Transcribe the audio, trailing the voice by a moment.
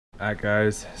Alright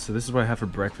guys, so this is what I have for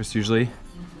breakfast usually.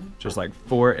 Just like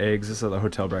 4 eggs, this is the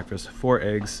hotel breakfast. 4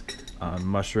 eggs,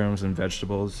 mushrooms and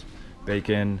vegetables,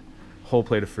 bacon, whole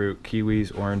plate of fruit,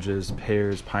 kiwis, oranges,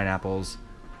 pears, pineapples,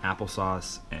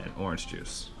 applesauce, and orange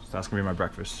juice. So that's gonna be my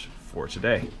breakfast for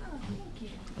today.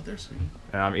 Oh, they're sweet.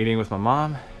 And I'm eating with my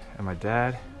mom and my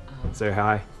dad. Say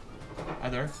hi. Hi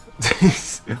there.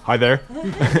 Hi there. Hello.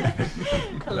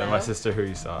 And then my sister who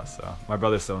you saw, so my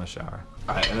brother's still in the shower.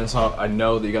 Alright, and then so I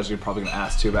know that you guys are probably going to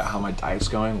ask too about how my diet's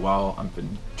going while I've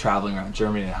been traveling around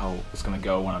Germany and how it's going to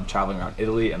go when I'm traveling around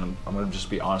Italy, and I'm going to just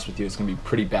be honest with you, it's going to be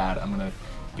pretty bad. I'm going to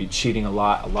be cheating a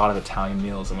lot of Italian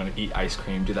meals. I'm going to eat ice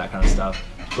cream, do that kind of stuff.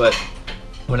 But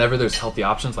whenever there's healthy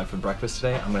options, like for breakfast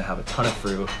today, I'm going to have a ton of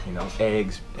fruit, you know,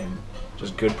 eggs, and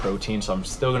just good protein. So I'm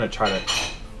still going to try to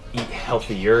eat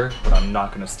healthier, but I'm not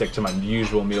going to stick to my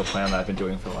usual meal plan that I've been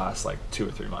doing for the last like 2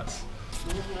 or 3 months.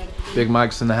 Big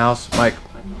Mike's in the house. Mike.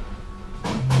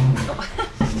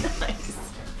 Nice.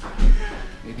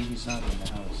 Maybe he's not in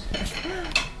the house.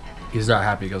 He's not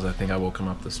happy because I think I woke him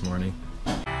up this morning.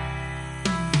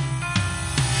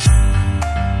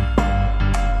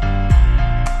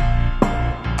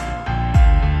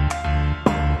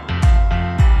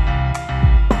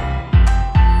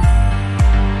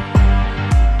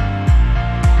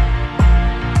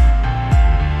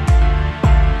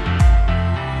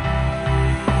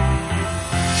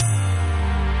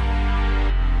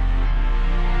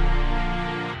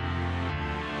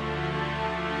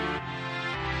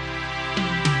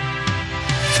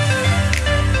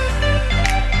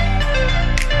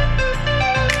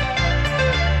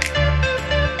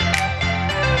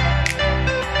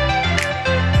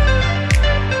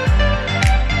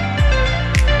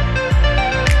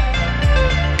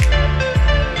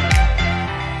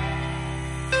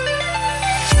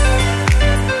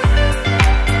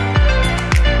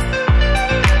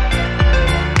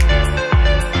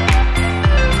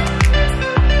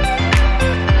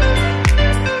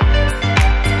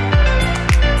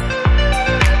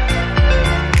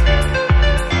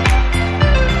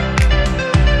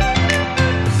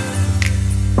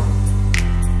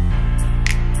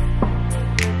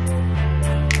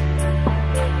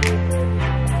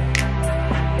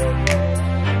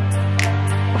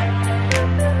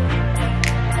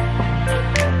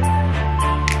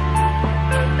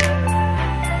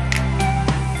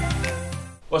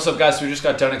 What's up guys, so we just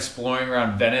got done exploring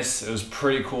around Venice. It was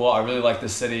pretty cool. I really like the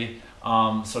city.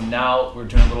 So now we're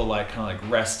doing a little kind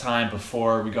of rest time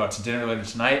before we go out to dinner later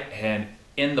tonight. And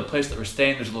in the place that we're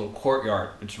staying, there's a little courtyard.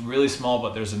 It's really small,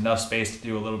 but there's enough space to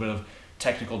do a little bit of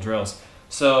technical drills.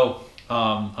 So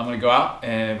I'm gonna go out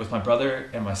and with my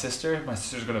brother and my sister. My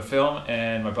sister's gonna film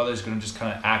and my brother's gonna just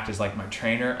kind of act as like my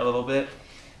trainer a little bit.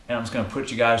 And I'm just gonna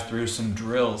put you guys through some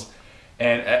drills.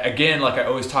 And again, like I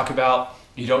always talk about,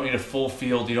 you don't need a full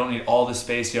field, you don't need all the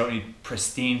space, you don't need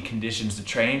pristine conditions to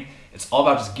train. It's all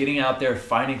about just getting out there,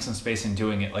 finding some space and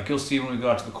doing it. Like you'll see when we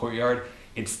go out to the courtyard,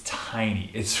 it's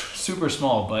tiny, it's super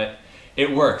small, but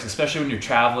it works, especially when you're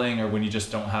traveling or when you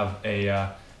just don't have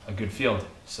a good field.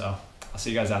 So I'll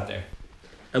see you guys out there.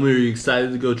 Emily, are you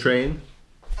excited to go train?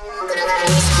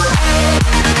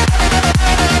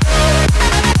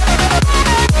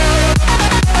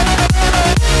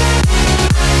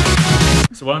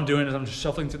 So what I'm doing is I'm just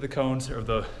shuffling through the cones or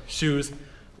the shoes,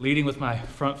 leading with my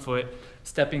front foot,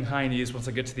 stepping high knees. Once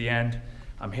I get to the end,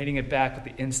 I'm hitting it back with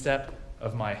the instep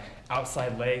of my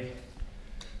outside leg.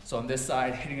 So on this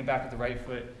side, hitting it back with the right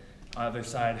foot, on the other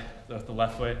side, the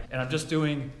left foot. And I'm just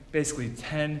doing basically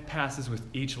 10 passes with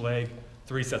each leg,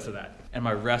 3 sets of that. And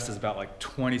my rest is about like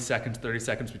 20 seconds, 30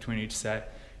 seconds between each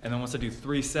set. And then once I do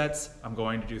 3 sets, I'm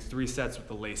going to do 3 sets with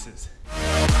the laces.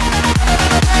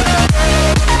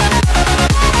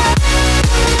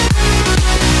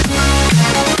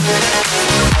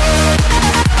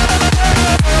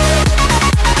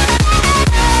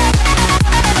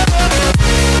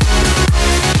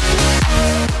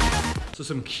 So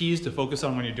some keys to focus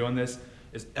on when you're doing this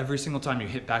is every single time you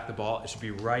hit back the ball, it should be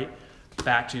right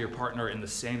back to your partner in the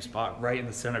same spot, right in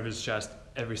the center of his chest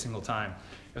every single time.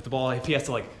 If he has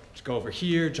to just go over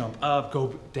here, jump up,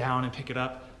 go down and pick it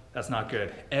up, that's not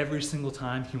good. Every single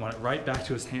time you want it right back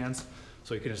to his hands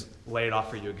so he can just lay it off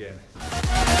for you again.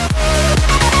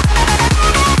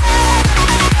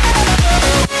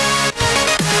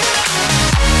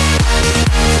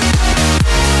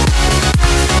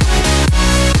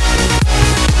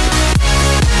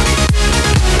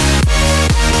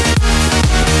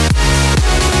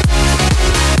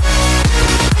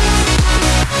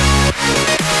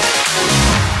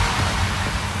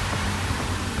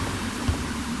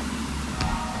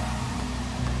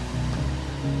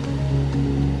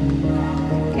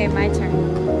 Okay, my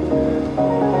turn.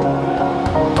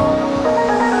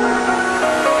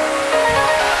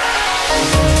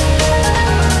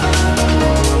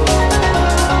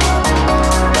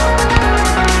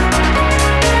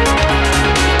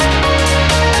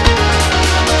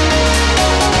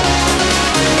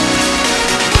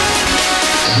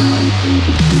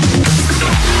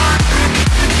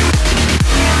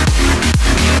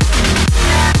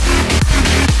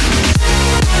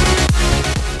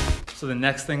 So the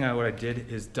next thing what I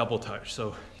did is double touch.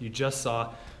 So you just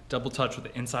saw double touch with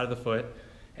the inside of the foot,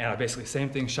 and I basically same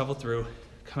thing, shovel through,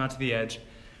 come out to the edge,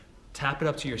 tap it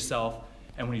up to yourself,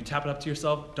 and when you tap it up to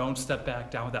yourself, don't step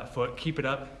back down with that foot, keep it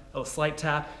up, a little slight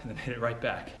tap, and then hit it right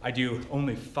back. I do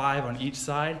only 5 on each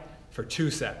side for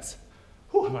 2 sets.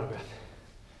 Whew, I'm out of breath.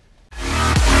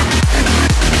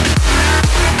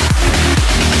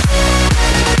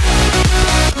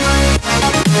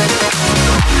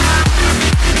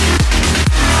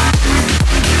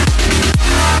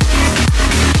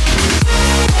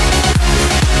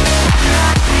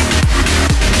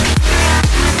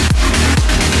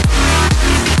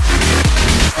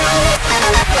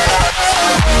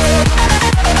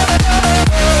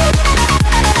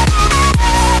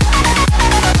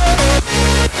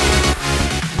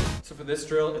 This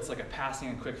drill, it's like a passing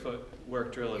and quick foot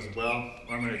work drill as well.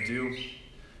 What I'm going to do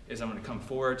is I'm going to come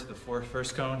forward to the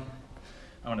first cone.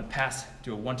 I'm going to pass,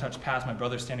 do a one-touch pass. My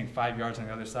brother's standing 5 yards on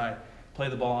the other side. Play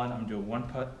the ball on. I'm going to do a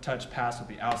one-touch pass with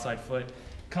the outside foot.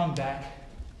 Come back.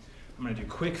 I'm going to do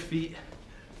quick feet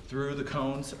through the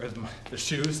cones or the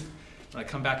shoes. When I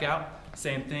come back out,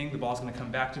 same thing. The ball's going to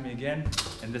come back to me again,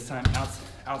 and this time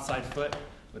outside foot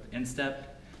with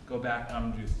instep. Go back, and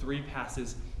I'm going to do 3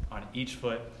 passes on each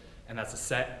foot. And that's a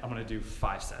set. I'm gonna do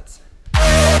 5 sets.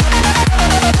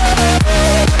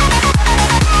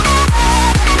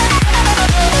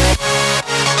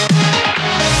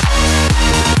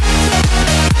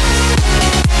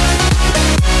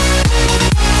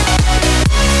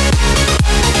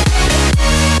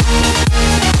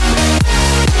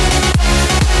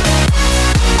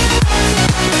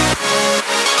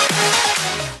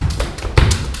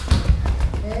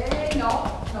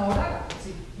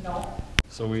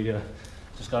 So we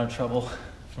just got in trouble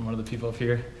from one of the people up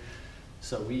here.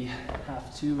 So we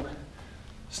have to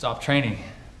stop training,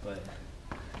 but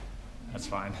that's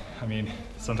fine. I mean,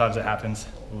 sometimes it happens.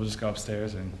 We'll just go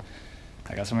upstairs, and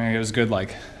I got something. It was good,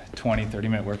 like 20,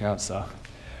 30-minute workout, so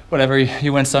whatever,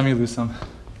 you win some, you lose some.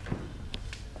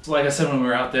 So like I said, when we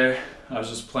were out there, I was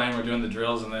just playing, we're doing the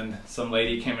drills, and then some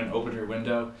lady came and opened her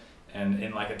window, and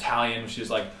in like Italian, she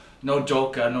was like, no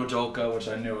gioca, no gioca, which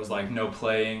I knew was like no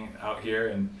playing out here,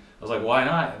 and I was like, why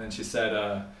not? And then she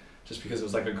said, just because it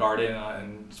was like a garden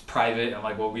and it's private. And I'm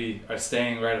like, well, we are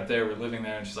staying right up there, we're living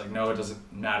there. And she's like, no, it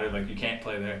doesn't matter, like you can't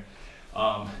play there.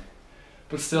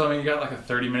 But still, I mean, you got like a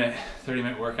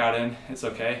 30-minute workout in, it's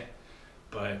okay.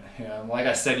 But you know, like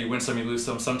I said, you win some, you lose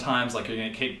some. Sometimes like you're gonna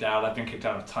get kicked out. I've been kicked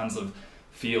out of tons of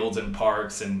fields and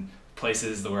parks and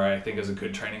places where I think is a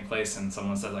good training place, and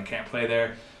someone says I can't play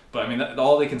there. But I mean,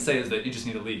 all they can say is that you just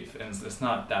need to leave, and it's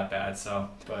not that bad. So,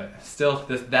 but still,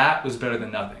 that was better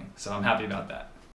than nothing. So I'm happy about that.